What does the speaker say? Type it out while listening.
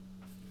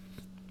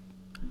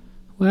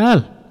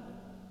Well,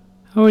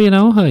 how are you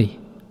now, hi? You've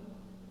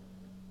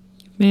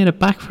made it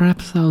back for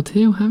episode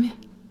 2, have you?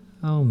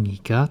 Oh my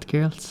god,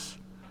 girls.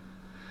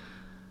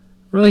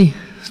 Right,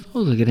 I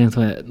suppose we'll get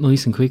into it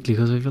nice and quickly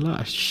because we've a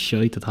lot of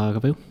shite to talk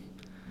about.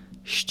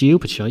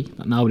 Stupid shite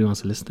that nobody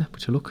wants to listen to,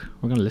 but look,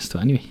 we're going to listen to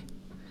it anyway.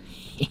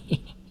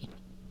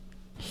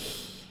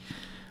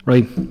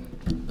 Right,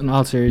 in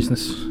all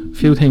seriousness, a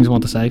few things I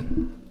want to say.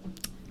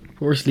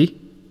 Firstly,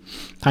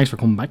 thanks for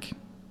coming back.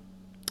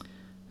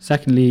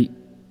 Secondly,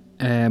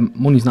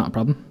 money's not a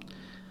problem.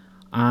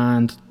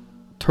 And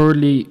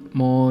thirdly,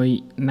 my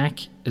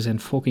neck is in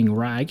fucking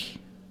rag.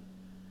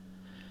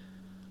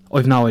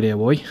 I've no idea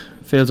why.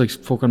 Feels like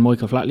fucking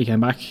Michael Flatley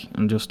came back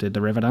and just did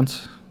the river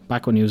dance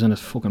back when he was in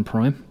his fucking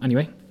prime.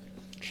 Anyway,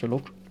 sure,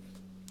 look,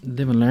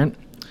 live and learn.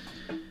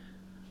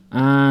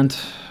 And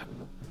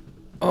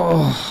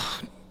I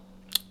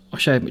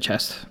shaved my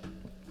chest.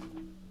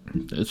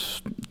 We'll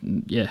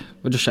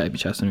just shave my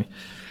chest anyway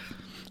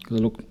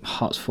because I look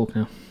hot as fuck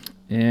now.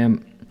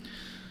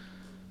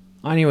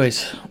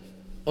 Anyways,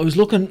 I was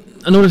looking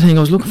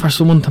for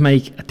someone to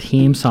make a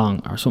theme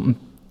song or something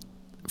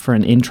for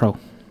an intro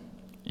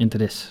into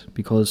this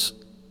because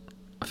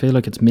I feel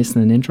like it's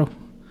missing an intro.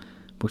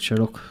 But sure,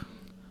 look,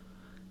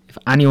 if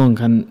anyone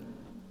can,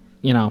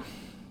 do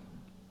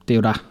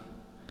that,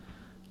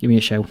 give me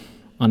a shout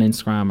on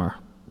Instagram or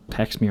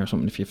text me or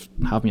something if you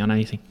have me on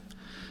anything,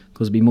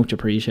 because it'd be much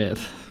appreciated.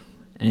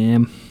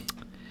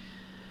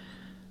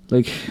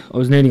 Like, I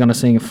was nearly gonna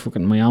sing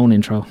fucking my own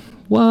intro.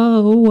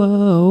 Whoa,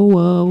 whoa,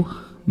 whoa,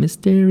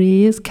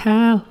 mysterious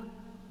Cal.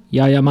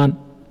 Yeah, man.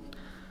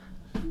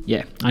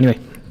 Yeah, anyway,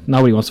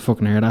 nobody wants to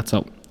fucking hear that,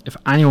 so if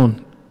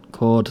anyone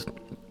could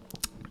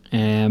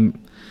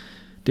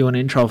do an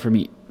intro for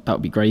me, that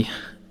would be great.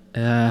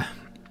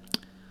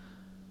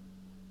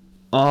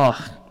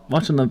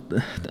 Watching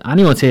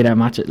anyone say that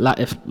match,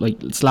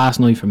 it's last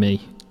night for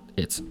me.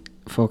 It's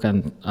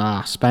fucking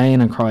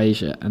Spain and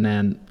Croatia, and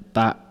then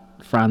that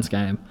France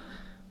game.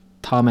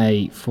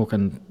 Tommy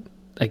fucking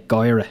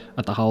Aguirre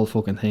at the whole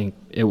fucking thing.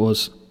 It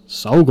was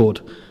so good.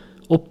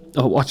 I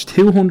watched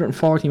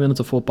 240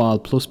 minutes of football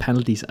plus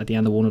penalties at the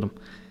end of one of them.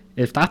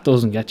 If that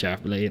doesn't get you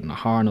bleeding a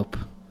horn up,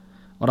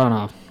 I don't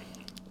know.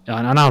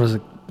 I know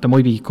there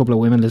might be a couple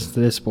of women listening to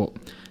this, but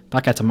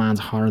that gets a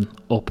man's horn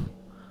up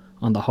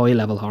on the high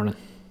level horn.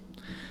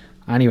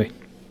 Anyway,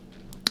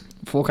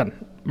 fucking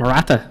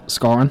Morata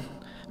scoring.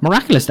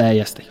 Miraculous day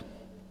yesterday.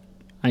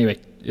 Anyway,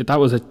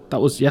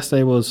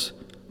 yesterday was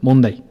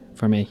Monday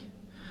for me.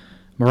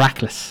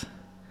 Miraculous.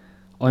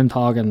 I'm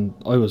talking,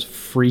 I was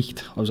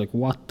freaked. I was like,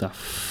 what the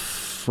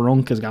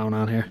frunk is going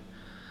on here?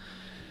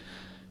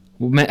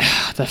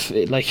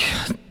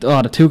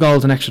 The 2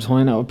 goals in extra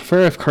time. I would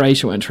prefer if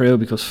Croatia went through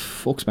because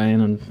fuck Spain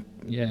and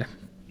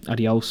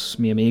adios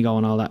mi amigo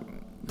and all that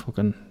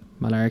fucking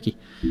malarkey.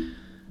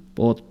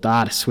 But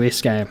that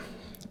Swiss game,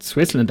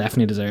 Switzerland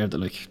definitely deserved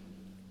it.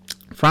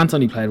 France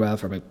only played well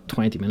for about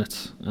 20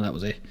 minutes and that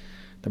was it.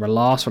 They were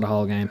lost for the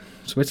whole game.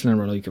 Switzerland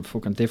were like a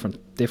fucking different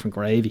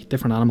gravy,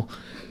 different animal.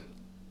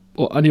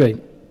 But anyway,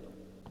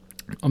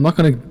 I'm not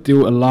going to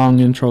do a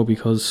long intro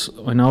because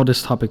I know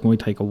this topic might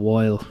take a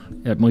while.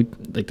 It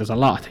might, there's a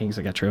lot of things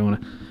to get through on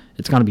it.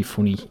 It's going to be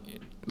funny.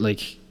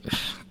 Like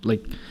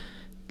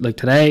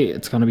today,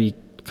 it's going to be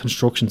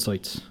construction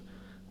sites.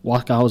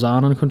 What goes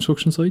on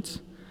construction sites.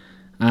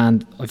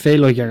 And I feel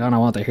like you're going to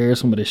want to hear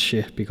some of this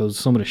shit because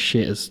some of the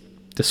shit is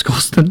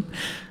disgusting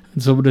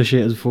and some of the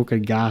shit is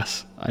fucking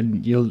gas.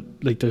 And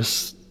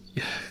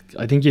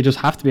I think you just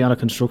have to be on a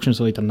construction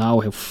site to know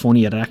how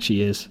funny it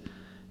actually is.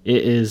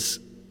 It is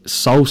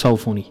so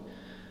funny.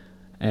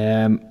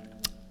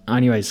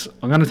 Anyways,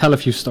 I'm going to tell a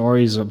few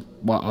stories of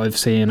what I've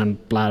seen and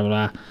blah blah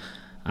blah,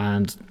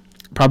 and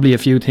probably a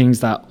few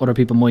things that other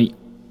people might,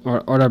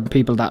 or other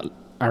people that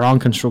are on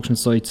construction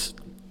sites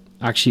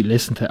actually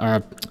listen to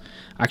or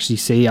actually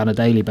see on a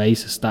daily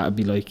basis. That would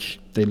be like,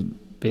 they'll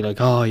be like,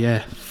 oh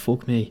yeah,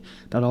 fuck me,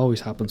 that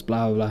always happens,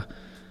 blah blah blah.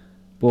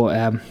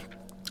 But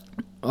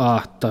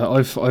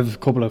I've a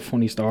couple of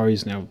funny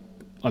stories now.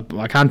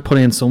 I can't put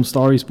in some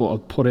stories, but I'll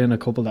put in a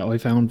couple that I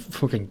found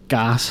fucking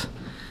gas.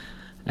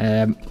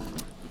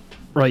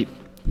 Right,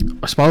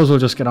 I suppose we'll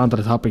just get on to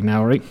the topic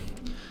now, right?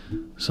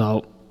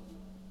 So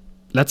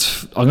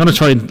I'm going to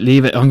try and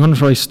leave it. I'm going to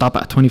try stop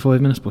at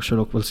 25 minutes, but sure,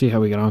 look, we'll see how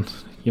we get on.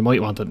 You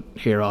might want to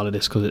hear all of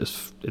this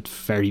because it's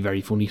very,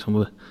 very funny, some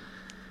of it.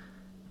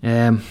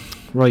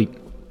 Right,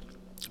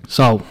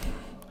 so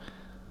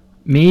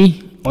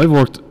I've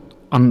worked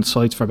on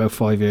sites for about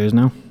 5 years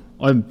now.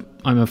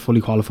 I'm a fully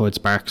qualified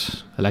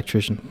Sparks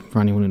electrician, for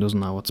anyone who doesn't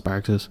know what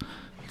Sparks is.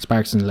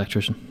 Sparks is an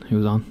electrician who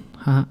was on.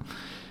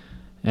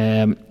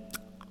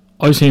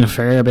 I've seen a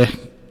fair bit,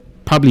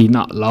 probably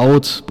not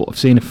loads, but I've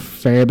seen a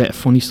fair bit of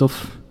funny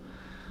stuff.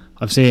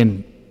 I've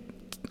seen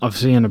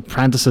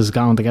apprentices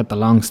going to get the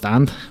long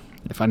stand,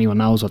 if anyone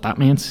knows what that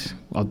means.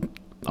 I'll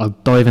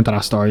dive into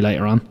that story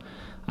later on.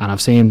 And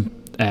I've seen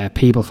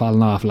people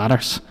falling off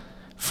ladders.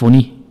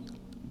 Funny,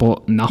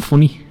 but not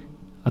funny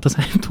at the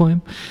same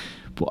time.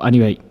 But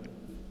anyway,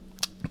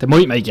 They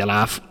might make you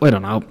laugh. I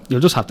don't know. You'll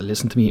just have to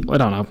listen to me. I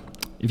don't know.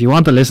 If you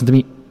want to listen to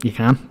me, you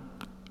can.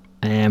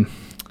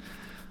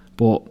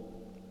 But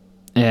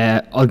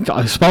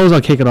I suppose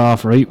I'll kick it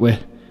off right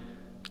with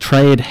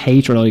trade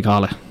hatred, I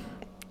call it.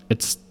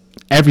 It's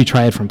every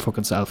trade from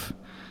fucking self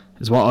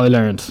is what I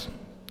learned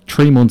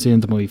 3 months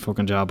into my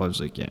fucking job. I was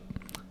like, yeah,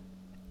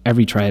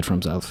 every trade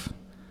from self.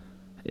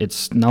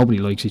 It's nobody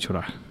likes each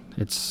other.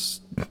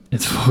 It's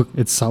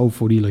so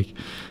funny. Like,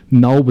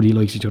 nobody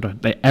likes each other.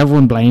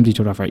 Everyone blames each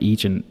other for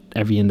each and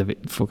every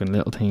fucking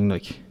little thing.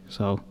 Like,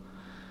 so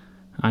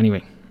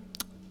anyway,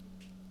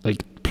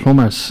 like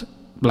plumbers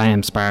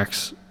blame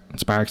Sparks, and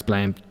Sparks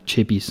blame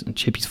Chippies, and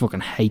Chippies fucking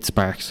hate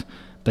Sparks.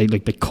 They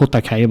cut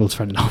their cables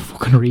for no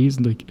fucking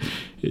reason. Like,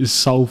 it's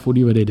so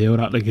funny when they do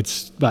that. Like,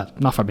 it's, well,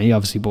 not for me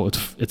obviously, but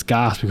it's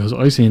gas, because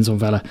I seen some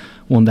fella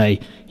one day,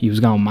 he was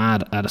going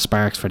mad at a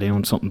Sparks for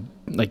doing something,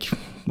 like,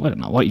 I don't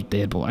know what he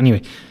did, but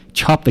anyway,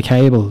 chopped the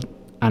cable,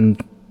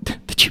 and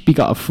the Chippy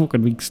got a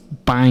fucking big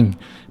bang.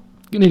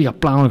 He nearly got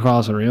blown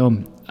across the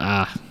room.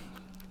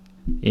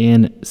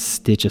 In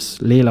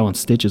stitches. Lilo in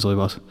stitches I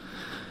was.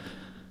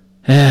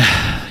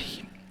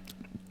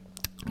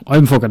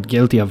 I'm fucking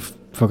guilty of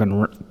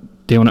fucking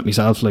doing it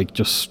myself, like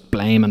just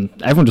blaming.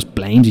 Everyone just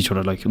blames each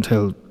other, like,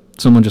 until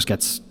someone just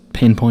gets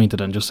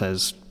pinpointed and just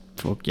says,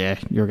 fuck yeah,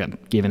 you're getting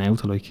given out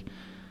to, like.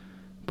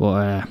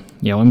 But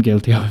yeah, I'm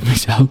guilty of it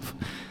myself.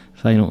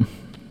 Say nothing.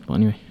 But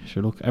anyway,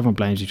 sure, look, everyone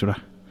blames each other.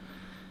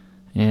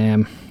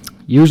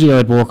 Usually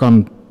I'd work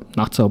on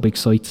not so big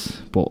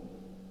sites, but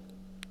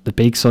the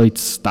big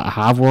sites that I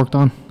have worked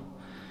on,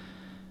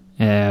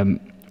 they're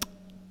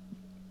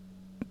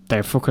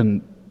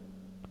fucking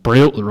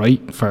brutal,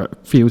 right, for a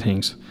few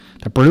things.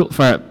 They're brutal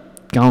for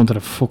going to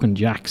the fucking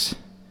jacks,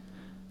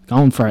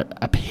 going for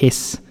a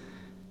piss,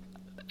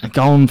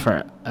 going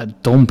for a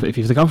dump. If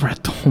you have to go for a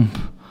dump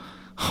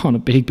on a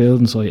big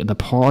building site, and the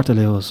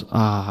portaloos,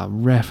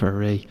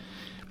 referee.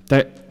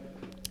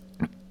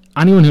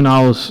 Anyone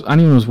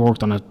who's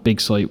worked on a big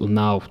site will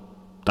know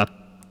that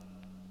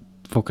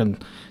fucking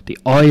the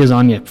eye is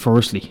on you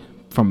firstly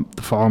from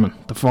the foreman.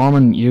 The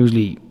foreman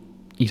usually,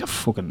 he's a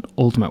fucking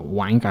ultimate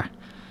wanker.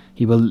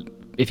 He will,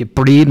 if you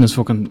breathe in his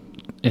fucking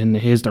in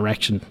his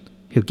direction,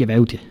 he'll give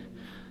out to you.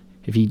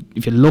 If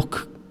you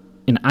look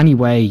in any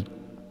way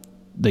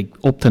like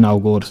up to no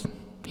good,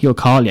 he'll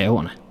call you out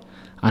on it,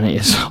 and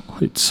it's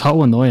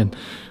so annoying.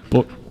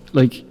 But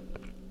like,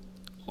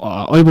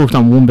 I worked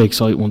on one big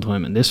site one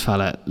time, and this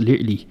fella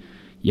literally,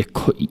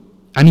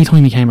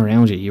 anytime he came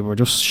around you, you were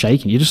just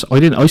shaking.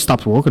 I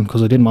stopped working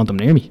because I didn't want him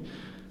near me.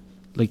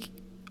 Like,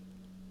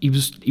 he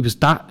was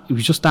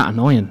just that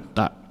annoying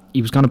that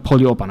he was gonna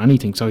pull you up on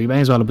anything. So you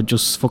may as well have been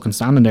just fucking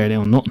standing there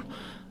doing nothing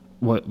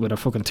with a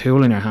fucking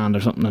tool in your hand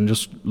or something, and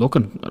just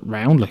looking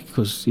around, like,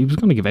 because he was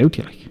gonna give out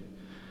to you, like.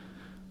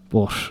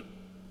 But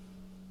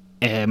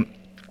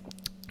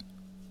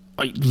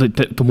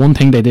the one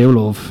thing they do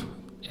love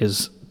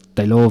is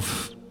they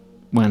love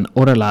when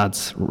other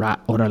lads rat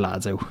other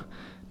lads out.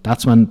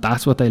 That's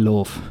what they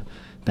love,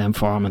 them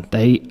foremen.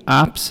 They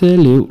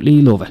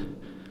absolutely love it.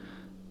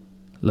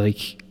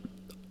 Like,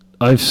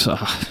 I've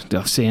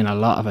seen a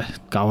lot of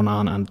it going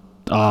on, and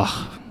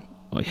I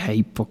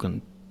hate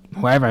fucking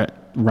whoever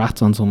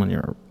rats on someone.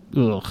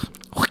 Ugh.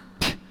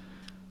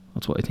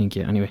 That's what I think.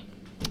 Yeah. Anyway,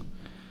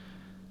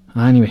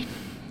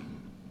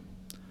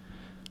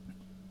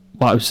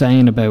 what I was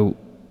saying about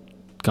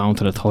going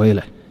to the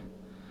toilet.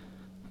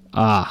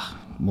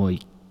 My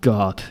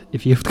God,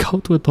 if you have to go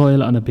to a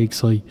toilet on a big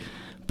site,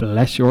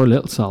 bless your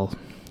little soul,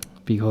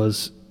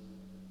 because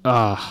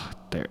the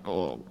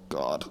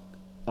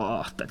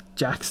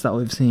jacks that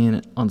I've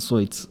seen on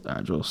sites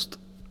are just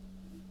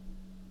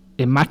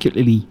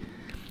immaculately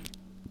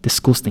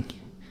disgusting.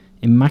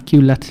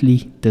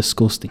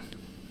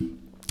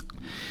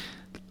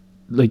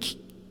 Like,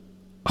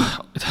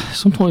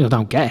 sometimes I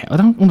don't get it. I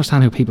don't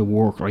understand how people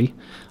work, right?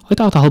 I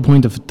thought the whole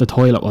point of the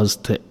toilet was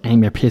to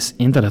aim your piss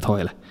into the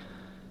toilet.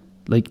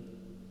 Like,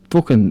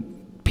 fucking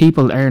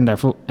people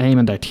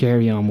aiming their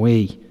theory on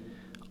way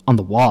on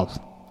the wall.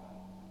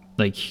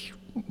 Like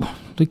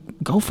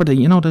go for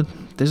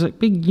there's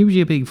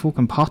usually a big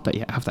fucking pot that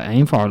you have to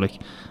aim for, like,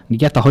 and you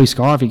get the high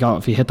score if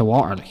you hit the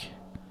water, like,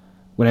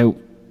 without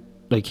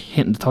like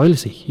hitting the toilet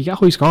seat. You get a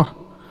high score.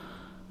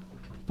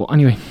 But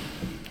anyway,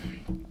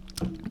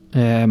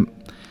 yeah,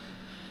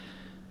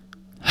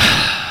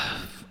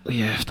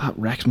 that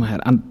wrecks my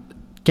head. And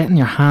getting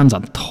your hands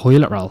on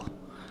toilet roll,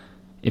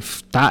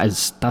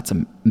 that's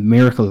a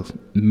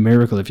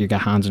miracle if you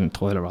get hands on a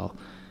toilet roll.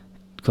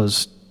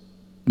 Because,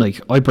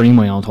 like, I bring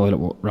my own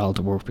toilet roll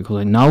to work because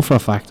I know for a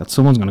fact that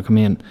someone's going to come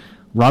in,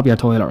 rob your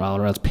toilet roll,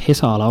 or else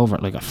piss all over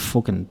it like a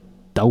fucking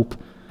dope,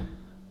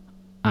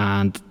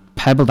 and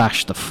pebble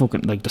dash the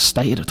fucking, like, the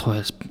state of the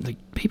toilets. Like,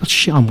 people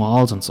shit on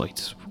walls and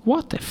sites.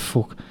 What the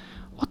fuck?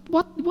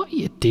 What are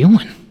you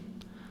doing?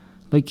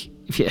 Like,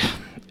 if you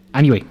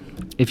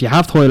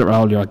have toilet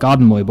roll, you're a god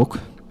in my book.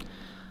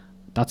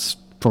 That's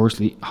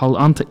firstly. Hold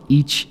on to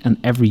each and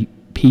every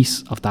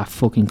piece of that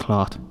fucking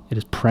cloth. It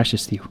is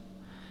precious to you.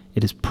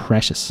 It is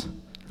precious.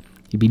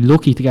 You'd be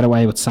lucky to get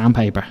away with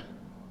sandpaper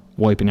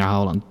wiping your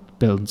hole on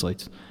building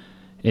sites.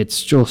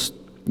 It's just,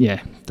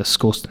 yeah,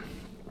 disgusting.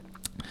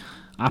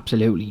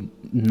 Absolutely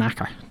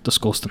knacker.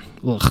 Disgusting.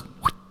 Ugh.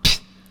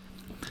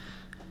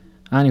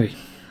 Anyway,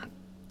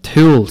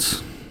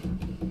 tools.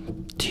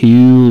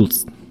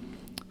 Tools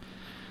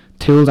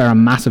are a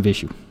massive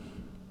issue.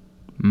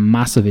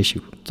 Massive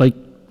issue. It's like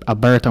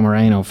Alberto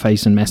Moreno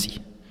facing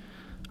Messi,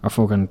 or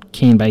fucking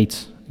Keane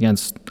Bates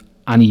against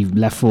any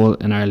left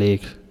foot in our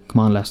league. Come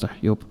on, Leicester,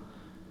 you up?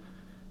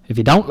 If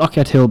you don't lock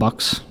your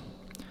toolbox,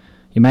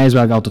 you may as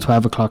well go to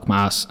 12 o'clock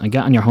mass and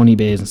get on your honey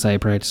bees and say a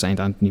prayer to St.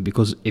 Anthony,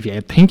 because if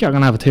you think you're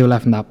going to have a tool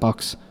left in that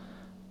box,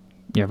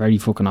 you're very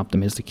fucking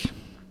optimistic.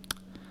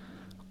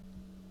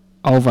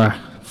 Over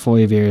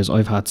 5 years,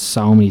 I've had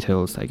so many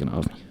tools taken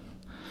off me.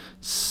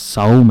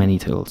 So many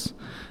tools.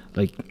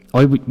 Like,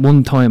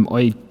 one time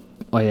I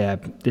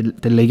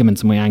did the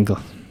ligaments in my ankle,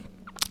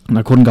 and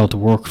I couldn't go to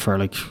work for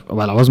I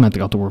was meant to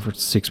go to work for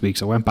 6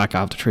 weeks. I went back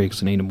after 3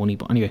 because I needed money.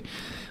 But anyway,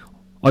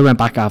 I went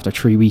back after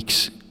 3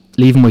 weeks,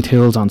 leaving my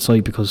tools on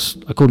site because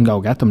I couldn't go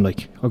get them.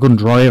 Like, I couldn't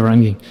drive or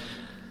anything.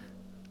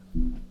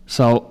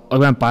 So I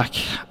went back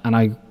and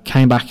I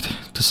came back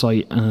to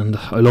site and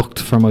I looked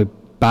for my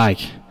bag,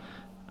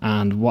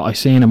 and what I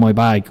seen in my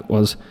bag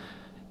was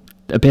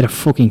a bit of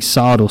fucking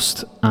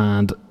sawdust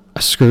and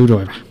a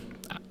screwdriver.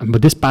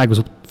 But this bag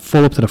was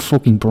full up to the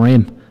fucking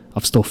brim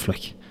of stuff,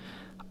 like.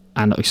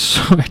 And I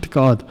swear to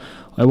God,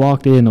 I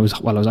walked in, I was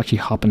actually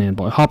hopping in,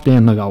 but I hopped in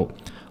and I go,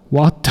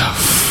 what the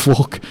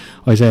fuck?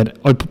 I said,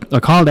 I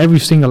called every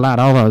single lad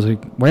over. I was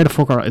like, where the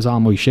fuck is all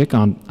my shit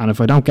gone? And if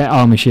I don't get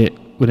all my shit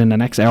within the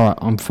next hour,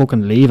 I'm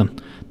fucking leaving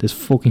this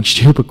fucking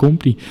stupid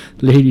company.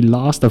 The lady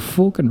lost her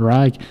fucking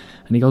rag.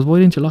 And he goes, why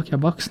didn't you lock your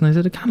box? And I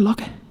said, I can't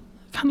lock it.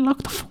 I can't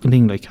lock the fucking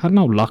thing. Like, I had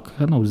no lock,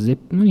 I had no zip.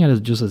 I only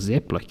had just a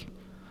zip, like.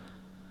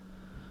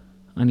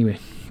 Anyway,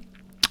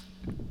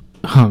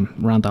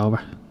 rant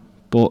over.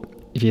 But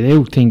if you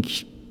do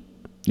think,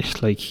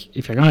 like,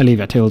 if you're gonna leave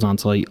your tools on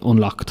site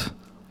unlocked,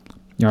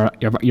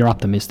 you're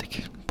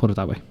optimistic. Put it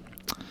that way.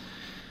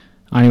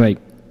 Anyway,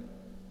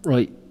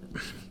 right,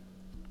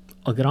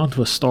 I'll get on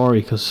to a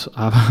story, because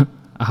I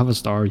have a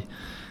story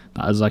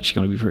that is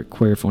actually going to be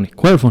queer funny.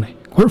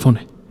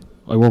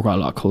 I work with a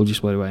lot of cultures,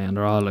 by the way, and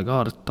they're all like,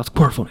 oh, that's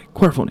queer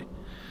funny.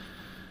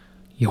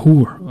 You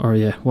whore. Or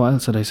yeah, what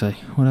else did I say?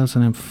 What else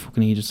did I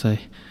fucking Egypt say?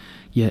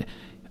 Yeah,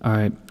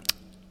 alright.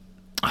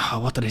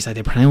 Oh, what did I say?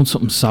 They pronounce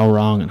something so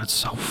wrong and it's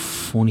so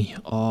funny.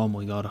 Oh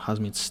my God, it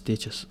has me in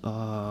stitches.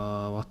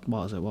 What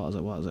was it?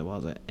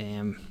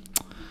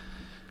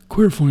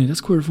 Queer funny,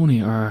 that's queer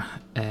funny. Or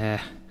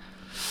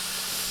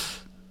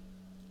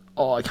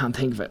I can't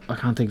think of it.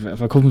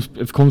 If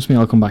it comes to me,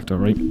 I'll come back to it,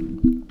 right?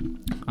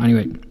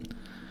 Anyway,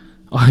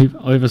 I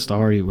have a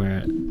story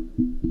where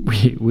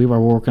we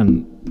were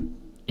working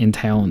in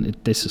town.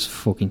 This is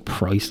fucking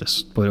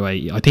priceless, by the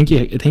way. I think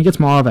it's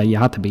more of a you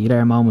had to be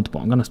there moment, but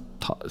I'm gonna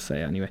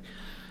say anyway.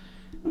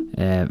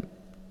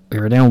 We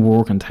were down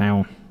work in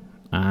town,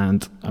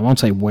 and I won't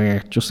say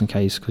where, just in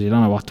case, because you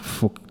don't know what the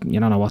fuck. You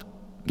don't know what.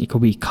 You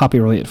could be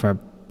copyrighted for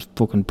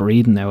fucking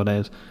breeding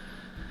nowadays.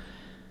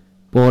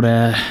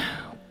 But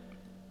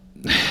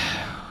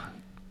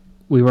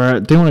we were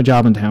doing a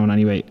job in town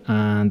anyway,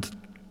 and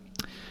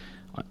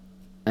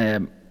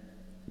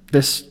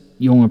this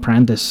young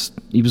apprentice,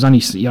 he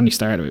only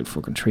started about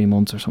fucking 3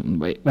 months or something.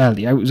 Well,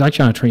 he was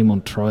actually on a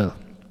 3-month trial,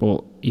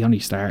 but he only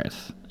started,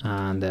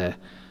 and I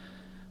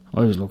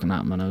was looking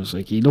at him and I was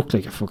like, he looked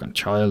like a fucking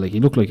child. Like, he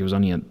looked like he was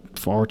only in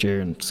 4th year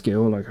in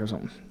school, like, or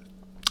something.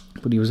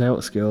 But he was out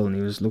of school and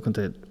he was looking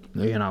to,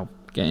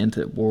 get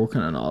into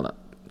working and all that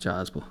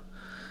jazz. But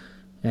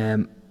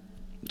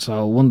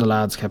so one of the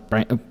lads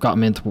got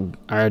him into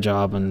our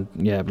job, and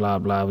yeah, blah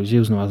blah, was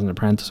using him as an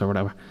apprentice or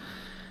whatever.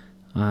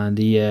 And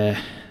he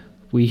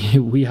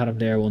we had him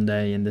there one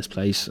day in this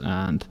place,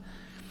 and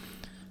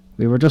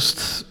we were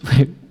just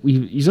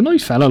he's a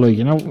nice fella, like,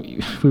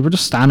 we were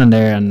just standing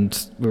there, and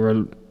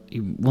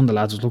one of the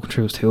lads was looking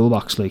through his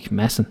toolbox, like,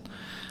 messing,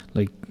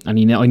 like, and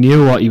I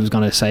knew what he was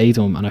going to say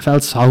to him, and I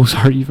felt so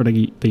sorry for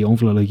the young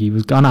fella. Like, he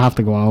was going to have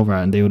to go over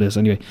and do this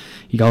anyway.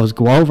 He goes,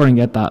 go over and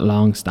get that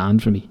long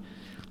stand for me.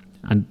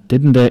 And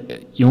didn't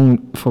the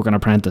young fucking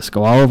apprentice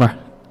go over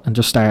and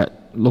just start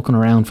looking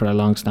around for a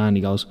long stand?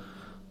 He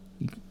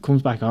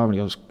comes back over and he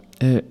goes,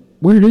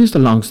 where is the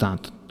long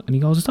stand? And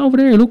he goes, it's over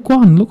there, look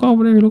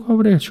over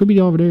there, it should be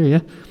over there,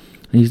 yeah.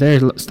 And he's there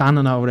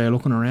standing over there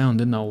looking around,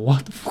 didn't know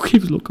what the fuck he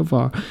was looking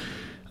for.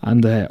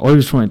 And I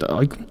was trying to,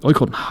 I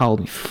couldn't hold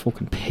me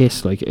fucking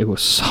piss, like, it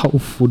was so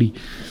funny.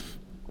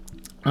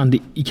 And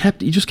he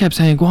just kept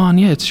saying, go on,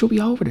 yeah, it should be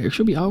over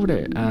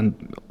there.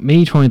 And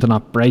me trying to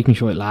not break me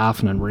short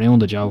laughing and ruin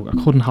the joke,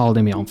 I couldn't hold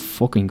in my own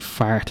fucking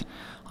fart.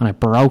 And I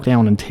broke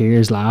down in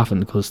tears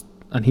laughing,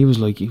 and he was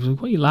like,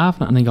 what are you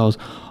laughing at? And he goes,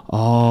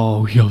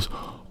 oh,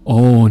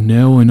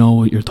 now I know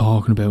what you're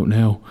talking about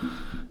now.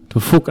 The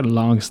fucking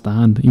long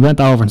stand. He went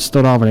over and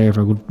stood over there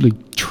for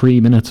like 4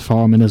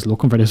 minutes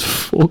looking for this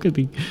fucking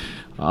thing.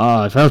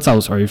 I felt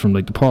so sorry for him,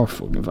 like, the poor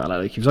fucking fella.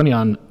 Like, he was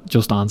only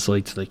just on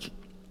site, like,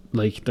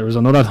 like there was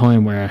another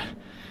time where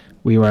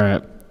we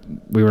were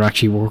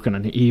actually working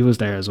and he was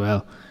there as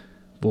well,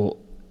 but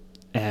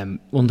one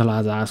of the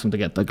lads asked him to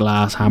get the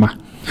glass hammer.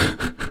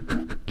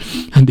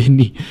 And didn't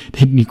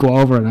he go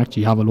over and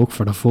actually have a look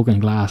for the fucking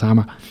glass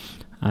hammer?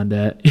 And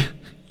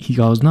he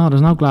goes, no,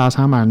 there's no glass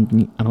hammer.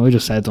 And I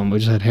just said to him,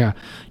 here,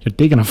 you're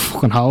digging a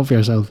fucking hole for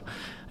yourself.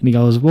 And he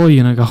goes, why?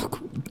 And I go,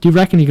 do you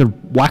reckon you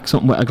could whack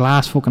something with a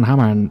glass fucking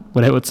hammer and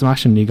without it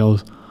smashing? And he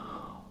goes,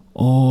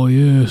 oh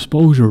yeah, I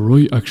suppose you're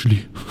right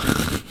actually.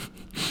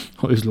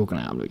 I was looking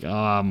at him like,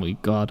 oh my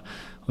god.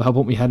 I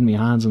put my head in my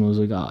hands and I was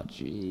like, oh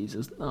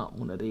Jesus, not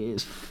one of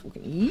these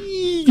fucking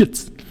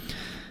idiots.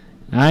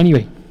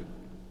 Anyway,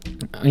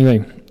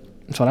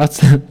 so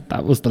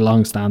that was the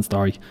long stand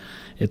story.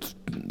 It's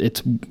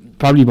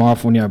probably more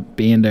funnier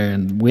being there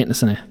and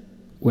witnessing it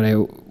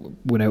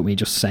without me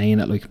just saying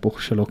it. Like, but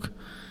sure, look,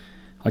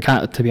 I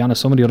can't, to be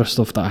honest, some of the other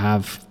stuff that I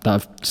have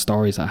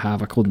stories I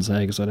couldn't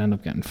say because I'd end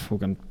up getting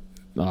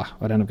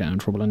in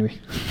trouble anyway.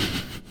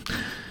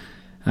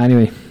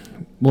 Anyway,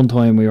 one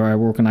time we were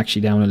working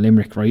actually down in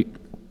Limerick, right?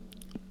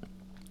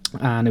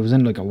 And it was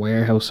in like a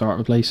warehouse sort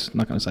of place. I'm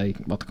not going to say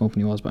what the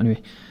company was, but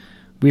anyway,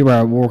 we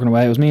were working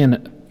away. It was me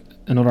and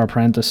another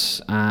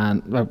apprentice,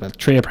 and well,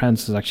 3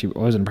 apprentices actually. I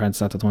was an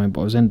apprentice at the time,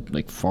 but I was in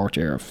like 4th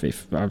year or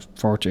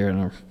 4th year,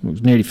 and it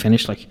was nearly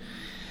finished. Like,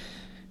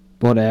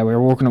 but we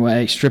were working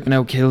away, stripping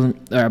out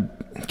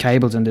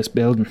cables in this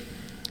building,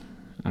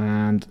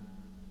 and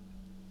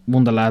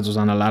one of the lads was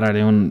on a ladder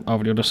down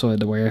over the other side of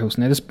the warehouse.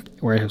 Now this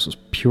warehouse was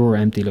pure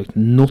empty, like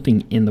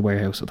nothing in the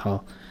warehouse at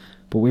all.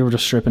 But we were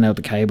just stripping out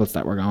the cables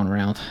that were going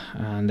around,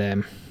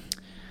 and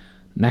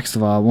next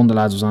of all, one of the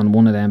lads was on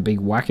one of them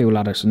big wacko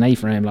ladders, an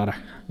A-frame ladder,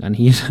 and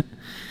he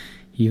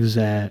was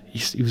at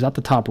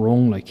the top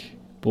rung, like,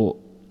 but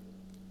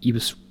he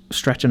was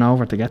stretching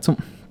over to get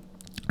something.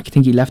 I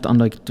think he left on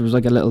like, there was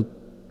like a little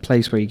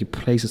place where you could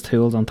place his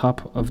tools on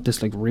top of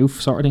this like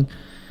roof sort of thing,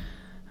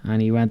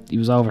 and he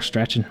was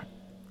overstretching,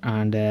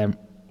 and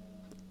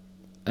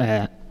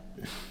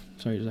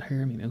sorry, there's a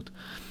hair in my mouth.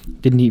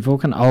 Didn't he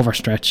fucking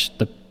overstretch?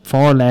 The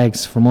 4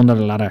 legs from under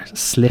the ladder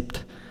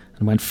slipped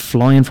and went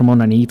flying from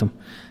underneath him.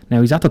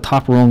 Now he's at the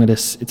top rung of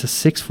this. It's a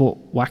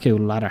 6-foot wacko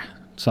ladder,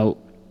 so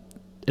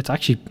it's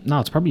actually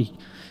it's probably,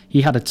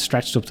 he had it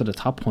stretched up to the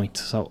top point.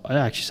 So I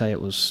actually say there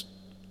was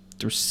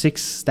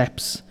 6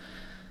 steps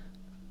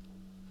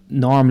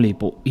normally,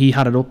 but he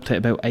had it up to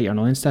about 8 or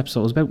 9 steps,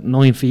 so it was about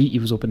 9 feet he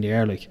was up in the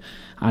air, like.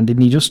 And then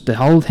the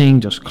whole thing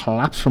just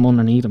collapsed from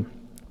underneath him,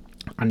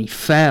 and he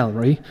fell,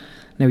 right?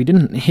 Now he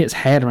didn't hit his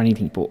head or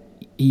anything, but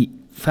he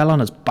fell on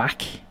his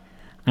back,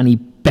 and he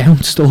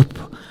bounced up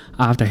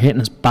after hitting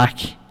his back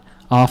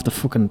off the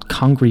fucking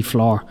concrete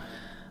floor,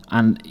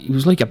 and he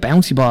was like a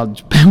bouncy ball,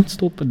 just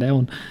bounced up and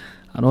down.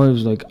 And I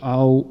was like,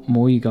 oh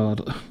my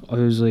god. I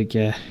was like,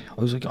 you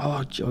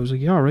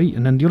alright?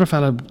 And then the other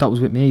fella that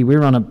was with me, we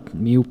were on a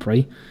mute,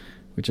 right,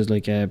 which is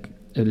like a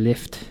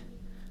lift,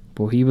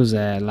 but he was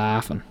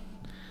laughing,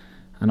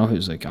 and I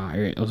was like,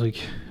 I was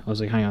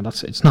like, hang on,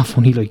 it's not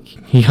funny. Like,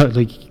 he could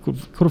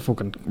have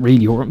fucking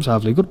really hurt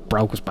himself. Like, he could have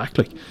broke his back,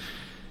 like.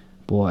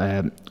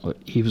 But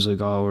he was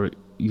like, oh,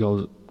 he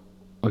goes,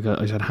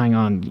 I said, hang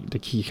on,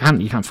 like, you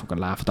can't fucking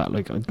laugh at that.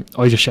 Like,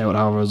 I just shouted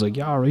over, I was like,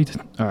 yeah, alright.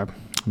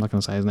 I'm not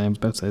gonna say his name, I was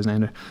about to say his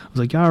name there. I was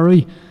like, yeah,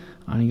 alright.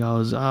 And he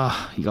goes,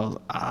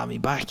 me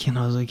back. And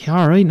I was like, yeah,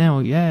 alright now,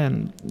 yeah.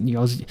 And he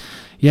goes,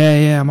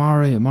 yeah, I'm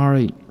alright.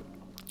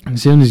 And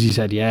as soon as he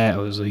said yeah, I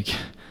was like,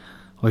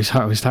 I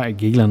started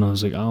giggling. I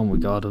was like, oh my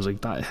god. I was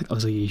like,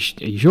 are you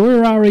sure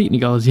you're alright? And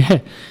he goes, yeah.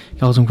 He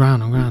goes, I'm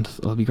grand,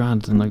 I'll be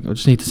grand. And like, I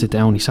just need to sit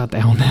down. He sat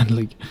down then,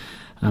 like,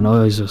 and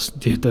I was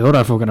just, the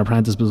other fucking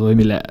apprentice beside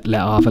me let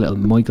off a little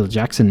Michael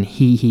Jackson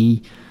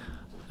hee,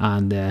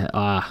 and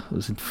I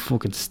was in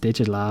fucking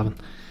stitches laughing.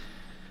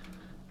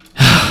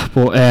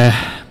 But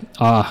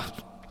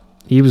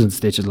he was in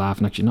stitches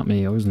laughing, actually, not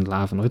me. I wasn't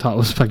laughing. I thought it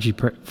was actually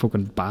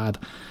fucking bad.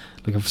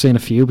 Like, I've seen a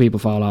few people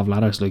fall off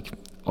ladders. Like,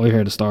 I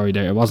heard a story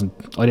there.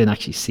 I didn't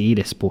actually see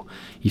this, but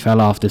he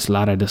fell off this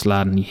lad,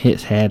 and he hit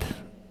his head,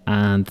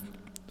 and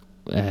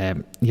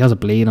he has a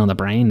bleed on the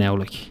brain now,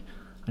 like,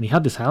 and he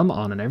had this helmet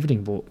on and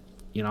everything, but,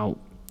 you know,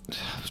 it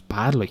was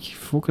bad, like,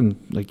 fucking,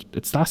 like,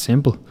 it's that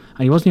simple.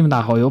 And he wasn't even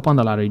that high up on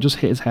the ladder. He just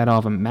hit his head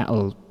off a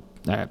metal,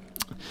 I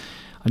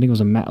think it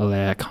was a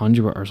metal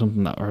conduit or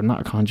something, or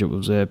not a conduit, it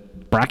was a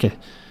bracket.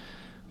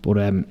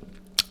 But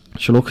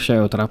shout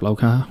out to that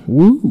bloke, huh?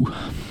 Woo!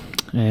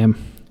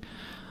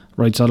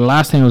 Right, so the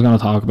last thing I was going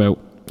to talk about,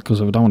 because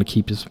I don't want to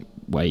keep this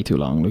way too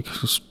long, like,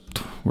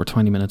 we're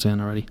 20 minutes in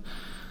already.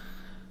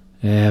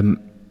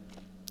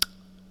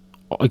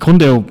 I couldn't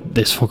do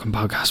this fucking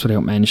podcast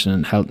without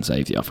mentioning health and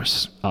safety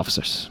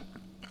officers.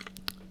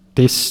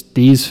 These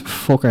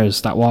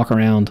fuckers that walk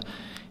around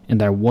in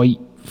their white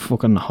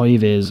fucking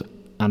high-vis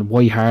and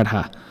white hard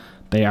hat,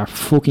 they are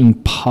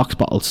fucking pox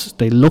bottles.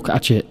 They look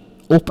at you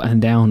up and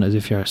down as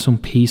if you're some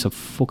piece of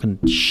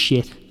fucking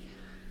shit.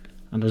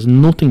 And there's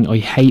nothing I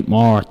hate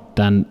more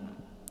than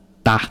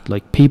that.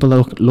 Like, people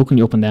looking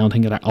you up and down,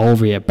 thinking they're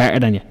over you, better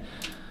than you.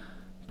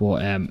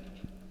 But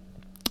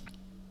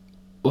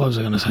what was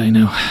I gonna say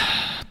now?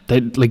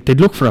 They'd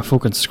look for a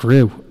fucking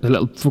screw, a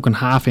little fucking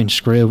half-inch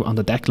screw on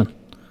the Declan,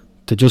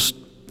 to just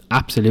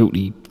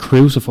absolutely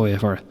crucify you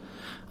for it.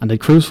 And they'd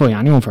crucify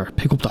anyone for it.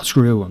 Pick up that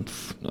screw and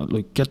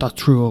get that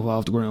screw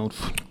off the ground.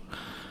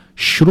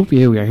 Shut up,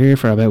 you're here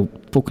for about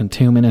fucking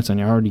 2 minutes and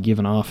you're already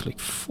giving off. Like,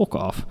 fuck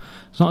off.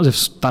 It's not as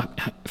if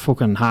that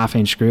fucking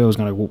half-inch screw is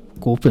gonna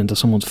go up into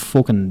someone's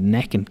fucking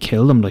neck and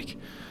kill them. Like,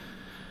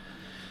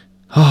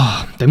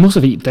 oh, they must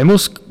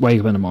wake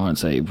up in the morning and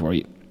say,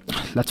 right,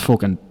 let's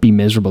fucking be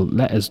miserable.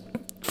 Let us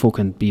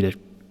fucking be the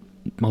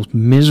most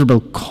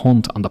miserable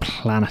cunt on the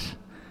planet.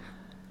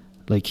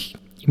 Like,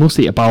 you must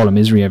eat a bowl of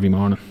misery every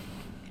morning,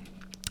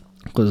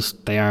 because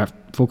they are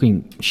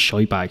fucking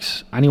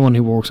shitebags. Anyone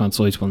who works on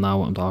sites will know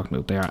what I'm talking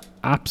about. They are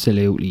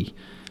absolutely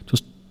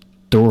just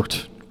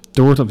dirt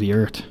of the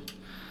earth.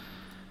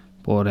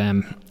 But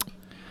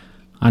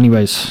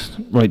anyways,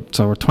 right,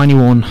 so we're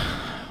 21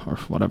 or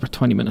whatever,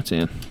 20 minutes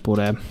in. But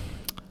I'm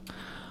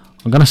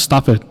gonna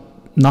stop it,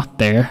 not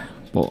there,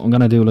 but I'm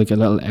gonna do like a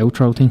little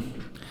outro thing,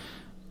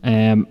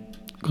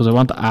 because I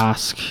want to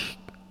ask.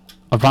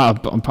 I'll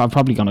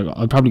probably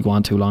go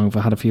on too long if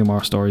I had a few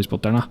more stories,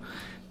 but they're not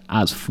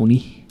as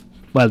funny.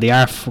 Well, they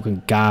are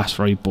fucking gas,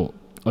 right? But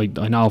I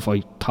know if I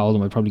told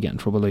them I'd probably get in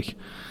trouble, like.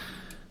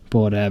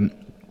 But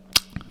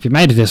if you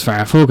made it this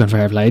far, fucking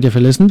fair play if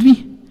you're listening to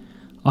me.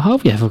 I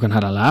hope you fucking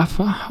had a laugh.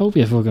 I hope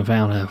you fucking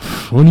found it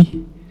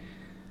funny.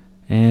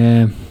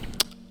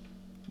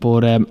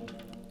 But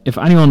if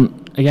anyone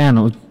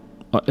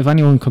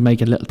could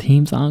make a little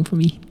theme song for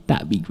me,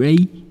 that'd be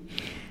great.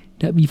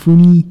 That'd be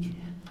funny.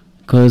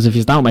 Because if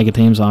you don't make a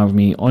theme song for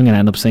me, I'm going to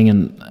end up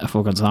singing a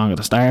fucking song at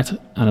the start,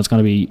 and it's going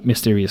to be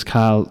Mysterious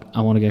Cal,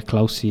 I Want to Get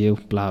Close to You,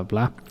 blah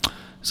blah.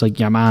 It's like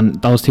your man,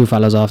 those two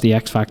fellas off the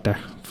X Factor,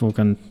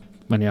 fucking,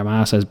 when your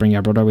man says bring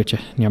your brother with you,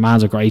 and your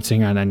man's a great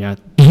singer, and then your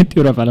two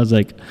other fellas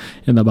like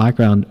in the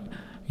background,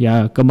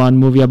 yeah, come on,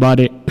 move your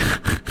body.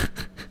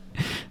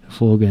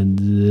 Fucking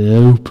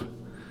dope.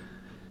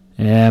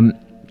 Yeah,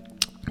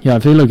 I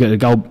feel like it'll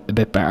go a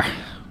bit better.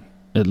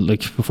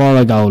 Like, before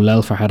I go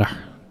Lil for Heather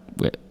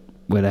with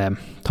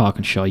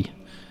talking shy,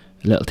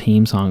 a little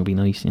theme song would be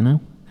nice, you know.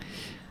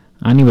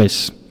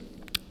 Anyways,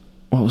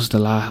 what was the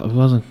last? I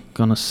wasn't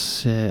gonna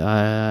say.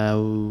 I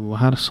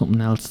had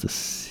something else to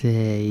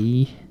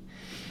say.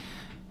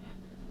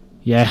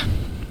 Yeah,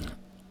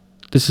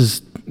 this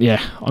is.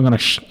 Yeah, I'm gonna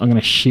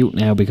shoot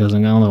now because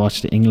I'm gonna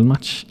watch the England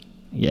match.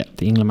 Yeah,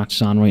 the England match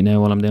is on right now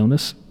while I'm doing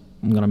this.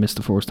 I'm gonna miss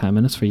the first 10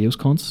 minutes for you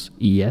cunts.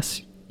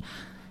 Yes,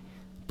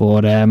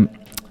 but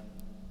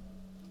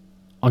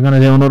I'm going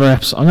to do another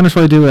episode. I'm going to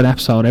try to do an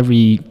episode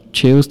every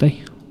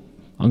Tuesday.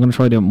 I'm going to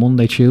try to do it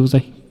Monday,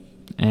 Tuesday.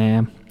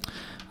 And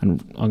I'm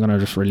going to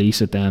just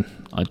release it then.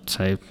 I'd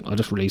say I'll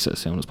just release it as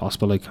soon as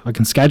possible. Like, I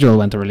can schedule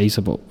when to release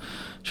it, but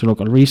sure, look,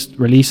 I'll release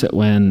it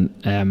when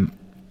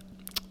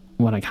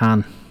I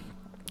can.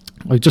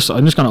 I'm just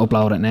going to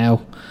upload it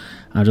now.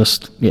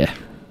 Yeah.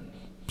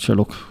 Sure,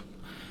 look.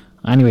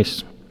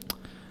 Anyways.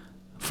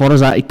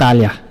 Forza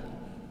Italia.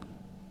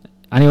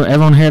 Anyway,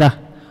 everyone hear that?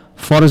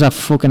 Forza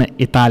fucking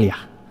Italia.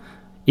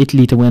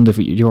 Italy to win the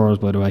Euros,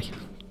 by the way.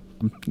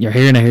 You're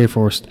hearing it here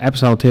first.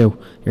 Episode 2,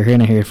 you're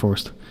hearing it here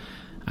first.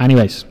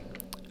 Anyways,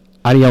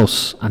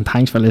 adios, and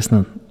thanks for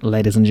listening,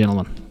 ladies and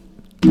gentlemen.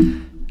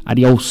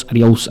 Adios,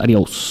 adios,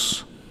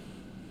 adios.